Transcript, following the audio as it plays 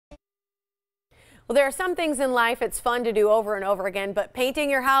Well, there are some things in life it's fun to do over and over again, but painting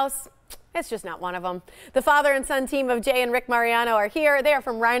your house, it's just not one of them. The father and son team of Jay and Rick Mariano are here. They are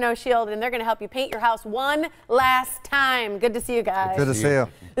from Rhino Shield, and they're going to help you paint your house one last time. Good to see you guys. Good to see you.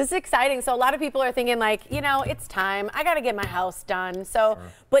 This is exciting. So a lot of people are thinking like, you know, it's time. I got to get my house done. So,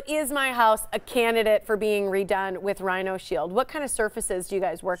 but is my house a candidate for being redone with Rhino Shield? What kind of surfaces do you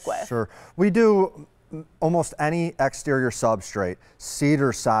guys work with? Sure. We do almost any exterior substrate,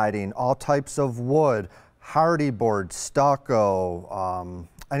 cedar siding, all types of wood, hardy board, stucco,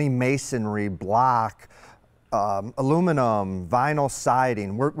 any masonry, block, aluminum, vinyl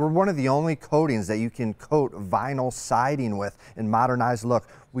siding. We're one of the only coatings that you can coat vinyl siding with in modernized look.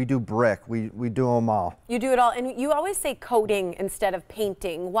 We do brick, we do them all. You do it all, and you always say coating instead of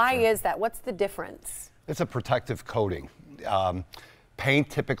painting. Why is that? What's the difference? It's a protective coating.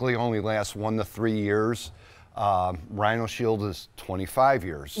 Paint typically only lasts 1 to 3 years. Rhino Shield is 25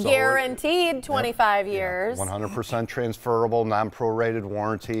 years. So guaranteed 25 years. 100% transferable, non-prorated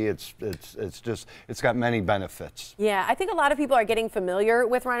warranty. It's got many benefits. Yeah, I think a lot of people are getting familiar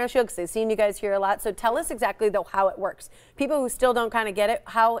with Rhino Shield because they've seen you guys here a lot. So tell us exactly though how it works. People who still don't kind of get it,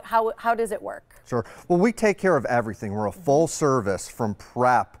 how does it work? Sure. Well, we take care of everything. We're a full service from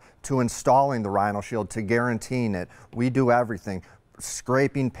prep to installing the Rhino Shield to guaranteeing it. We do everything.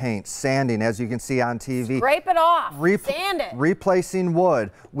 Scraping paint, sanding, as you can see on TV. Scrape it off, sand it. Replacing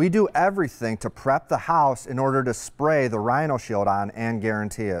wood. We do everything to prep the house in order to spray the Rhino Shield on and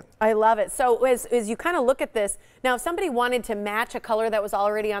guarantee it. I love it. So as you kind of look at this, now if somebody wanted to match a color that was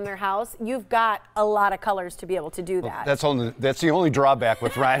already on their house, you've got a lot of colors to be able to do that. That's the only drawback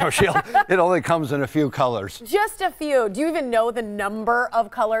with Rhino Shield. It only comes in a few colors. Just a few. Do you even know the number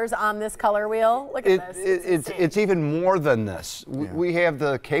of colors on this color wheel? Look at this. It's even more than this. We have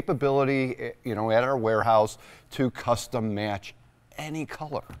the capability, you know, at our warehouse to custom match any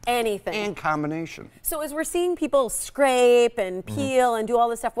color. Anything. And combination. So as we're seeing people scrape and peel and do all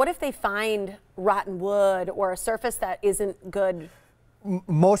this stuff, what if they find rotten wood or a surface that isn't good?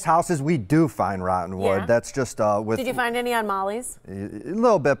 Most houses we do find rotten wood. Yeah. That's just with. Did you find any on Molly's? A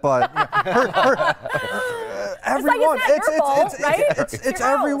little bit, but everyone. It's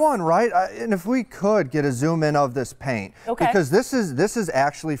everyone, right? And if we could get a zoom in of this paint, because this is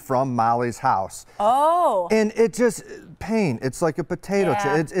actually from Molly's house. Oh. And it just paint. It's like a potato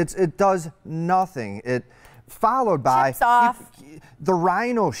chip. It does nothing. It followed by chips off. The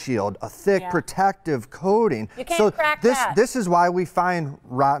Rhino Shield, a thick protective coating. You can't crack that. This is why we find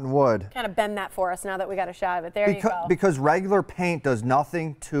rotten wood. Kind of bend that for us now that we got a shot of it. There you go. Because regular paint does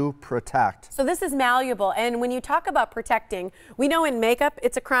nothing to protect. So this is malleable, and when you talk about protecting, we know in makeup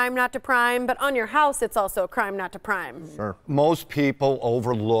it's a crime not to prime, but on your house it's also a crime not to prime. Sure. Most people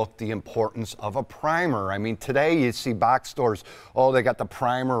overlook the importance of a primer. I mean, today you see box stores, oh, they got the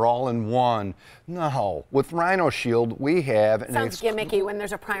primer all in one. No, with Rhino Shield we have an sounds gimmicky when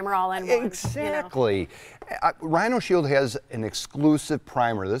there's a primer all in one. Exactly. You know? Rhino Shield has an exclusive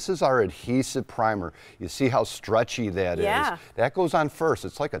primer. This is our adhesive primer. You see how stretchy that is? That goes on first.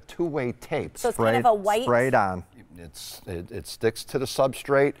 It's like a two-way tape. So it's kind of a white. Sprayed on. It sticks to the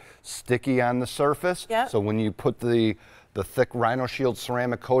substrate, sticky on the surface. So when you put the thick Rhino Shield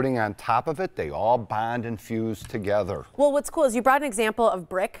ceramic coating on top of it, they all bond and fuse together. Well, what's cool is you brought an example of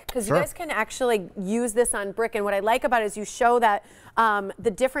brick, because you guys can actually use this on brick, and what I like about it is you show that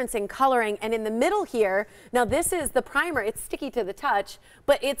the difference in coloring, and in the middle here, now this is the primer, it's sticky to the touch,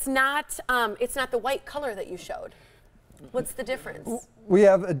 but it's not the white color that you showed. What's the difference? We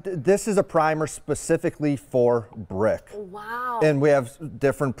have, this is a primer specifically for brick. Wow. And we have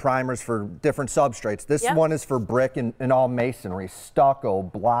different primers for different substrates. This one is for brick and all masonry, stucco,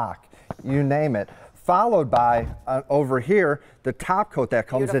 block, you name it. Followed by, over here, the top coat that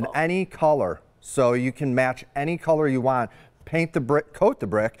comes in any color. So you can match any color you want. Paint the brick, coat the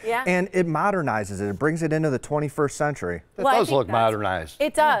brick, and it modernizes it. It brings it into the 21st century. It does look modernized.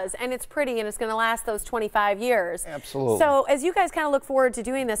 It does, and it's pretty, and it's going to last those 25 years. Absolutely. So as you guys kind of look forward to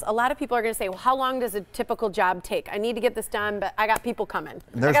doing this, a lot of people are going to say, well, how long does a typical job take? I need to get this done, but I got people coming.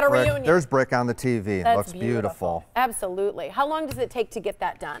 I got a reunion. There's brick on the TV. It looks beautiful. Absolutely. How long does it take to get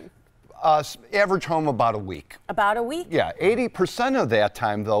that done? Average home about a week. About a week? Yeah, 80% of that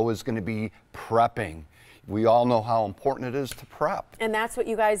time, though, is going to be prepping. We all know how important it is to prep. And that's what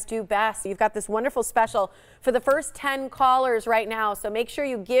you guys do best. You've got this wonderful special for the first 10 callers right now, so make sure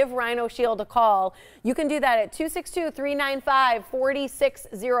you give Rhino Shield a call. You can do that at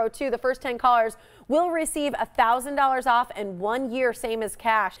 262-395-4602. The first 10 callers will receive $1,000 off and 1 year, same as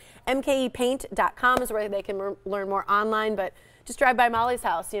cash. MKEpaint.com is where they can learn more online, but just drive by Molly's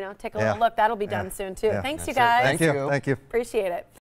house, you know, take a little look. That'll be done soon, too. Thanks, you guys. Thank you. Thank you. Appreciate it.